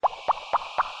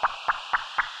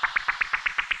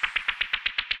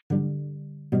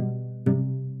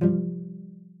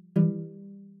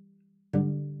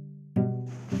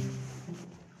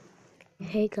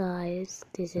Hey guys,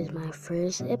 this is my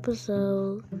first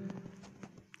episode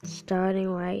starting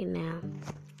right now.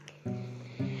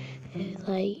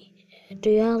 Like, do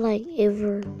y'all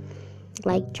ever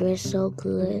dress so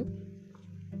good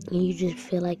and you just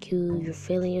feel like you're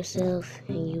feeling yourself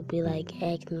and you be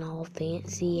acting all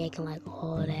fancy, acting like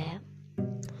all that?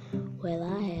 Well,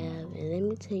 I have, and let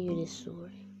me tell you this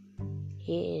story.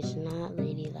 It is not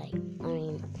ladylike.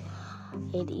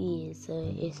 It is.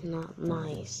 It's not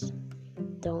nice.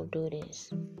 Don't do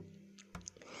this.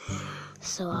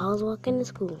 So I was walking to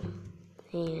school,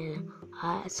 and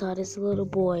I saw this little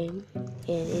boy, and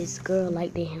his girl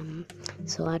liked him.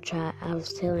 So I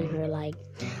was telling her,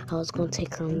 I was going to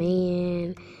take her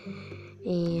man,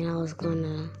 and I was going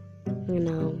to,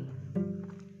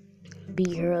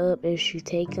 beat her up if she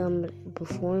take him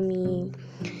before me,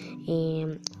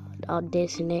 and all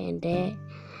this and that and that.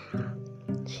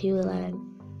 She was like,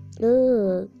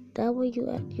 ugh, that way you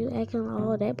acting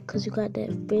all that because you got that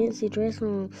fancy dress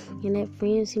on and that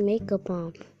fancy makeup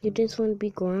on. You just want to be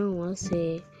grown. I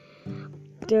said,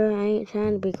 girl, I ain't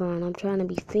trying to be grown. I'm trying to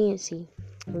be fancy.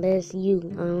 Unless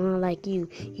I'm not like you.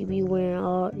 You be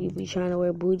trying to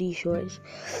wear booty shorts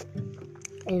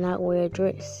and not wear a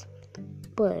dress.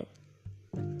 But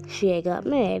she had got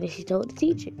mad and she told the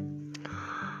teacher.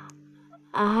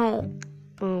 I had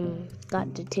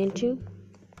got detention,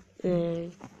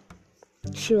 and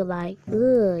she was like,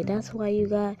 ugh, that's why you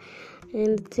got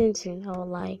in detention. I was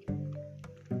like,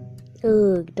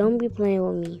 ugh, don't be playing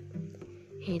with me.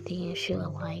 And then she was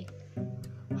like,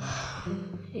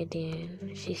 and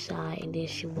then she sighed, and then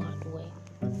she walked away.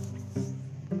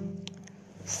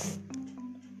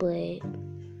 But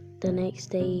the next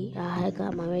day, I had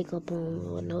got my makeup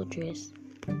on with no dress.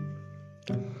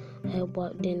 I had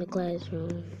walked in the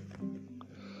classroom,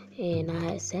 and I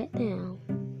had sat down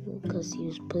because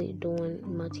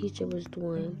my teacher was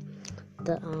doing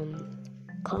the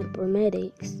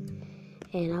cosmetics,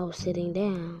 and I was sitting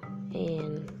down,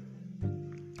 and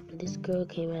this girl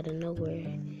came out of nowhere.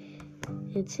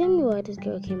 And tell me why this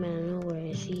girl came out of nowhere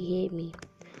and she hit me.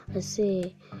 I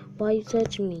said, why you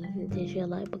touching me? And then she was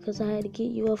like, because I had to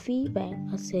get your feedback.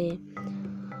 I said,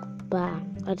 bye,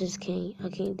 I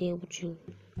can't deal with you.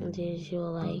 And then she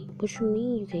was like, what you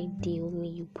mean you can't deal with me,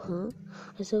 you punk?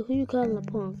 I said, who you calling a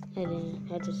punk? And then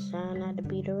I just signed not to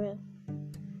beat her up.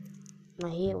 My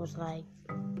head was like,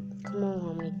 come on,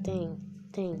 homie,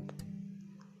 think.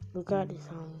 We got this,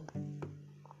 homie.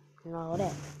 And all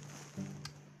that.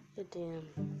 And then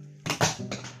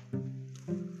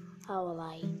I was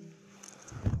like,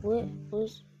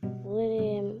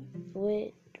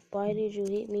 why did you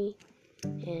hit me?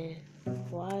 And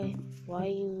why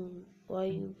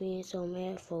you being so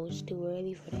mad for? It's too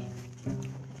early for that.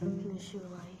 And she was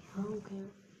like, I don't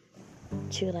care.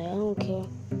 She was like, I don't care.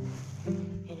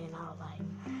 And then I was like,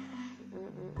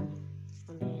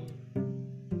 And then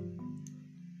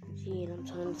she ended up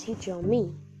trying to teach on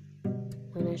me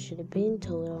when I should have been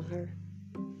told on her.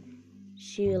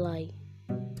 She was like,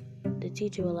 the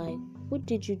teacher was like, what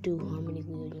did you do, Harmony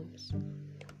Williams?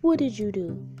 What did you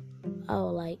do? I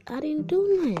was like, I didn't do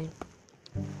nothing.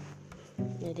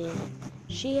 And then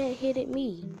she had hit at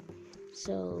me.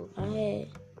 So I had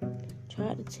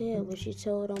tried to tell, but she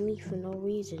told on me for no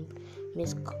reason.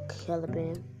 Miss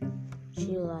Caliban.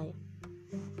 She was like,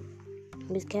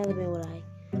 Miss Caliban was like,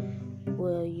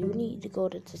 well, you need to go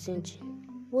to detention.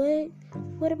 What?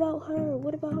 What about her?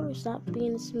 What about her? Stop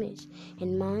being a snitch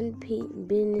and mind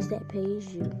business that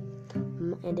pays you.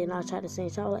 And then I tried to say,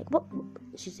 so I was like, what?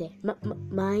 She said,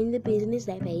 mind the business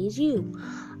that pays you.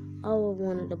 I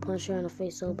wanted to punch her in the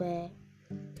face so bad.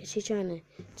 And she trying to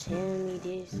tell me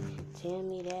this, tell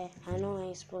me that. I know I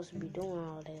ain't supposed to be doing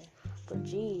all that. But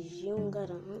geez, you don't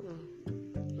gotta,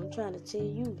 I'm trying to tell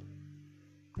you.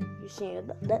 You saying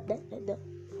that,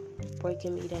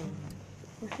 breaking me down.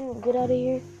 Get out of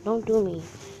here. Don't do me.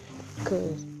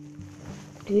 Because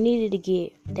you needed to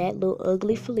get that little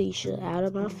ugly Felicia out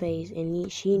of my face,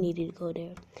 and she needed to go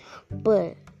there.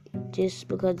 But just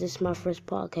because this is my first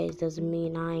podcast doesn't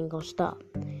mean I ain't gonna stop.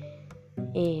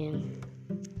 And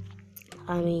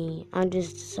I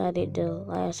just decided to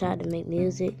make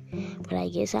music, but I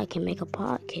guess I can make a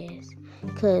podcast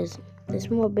because it's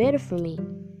more better for me.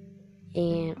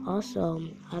 And also,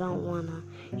 I don't wanna,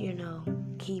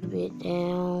 keep it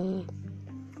down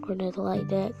or nothing like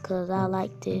that, because I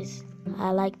like this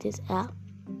app.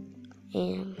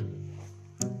 And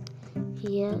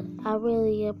yeah, I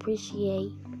really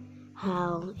appreciate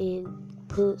how it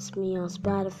puts me on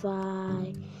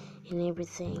Spotify and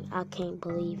everything. I can't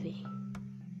believe it.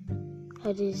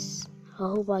 I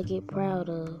hope I get proud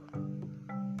of.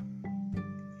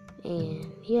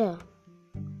 And yeah.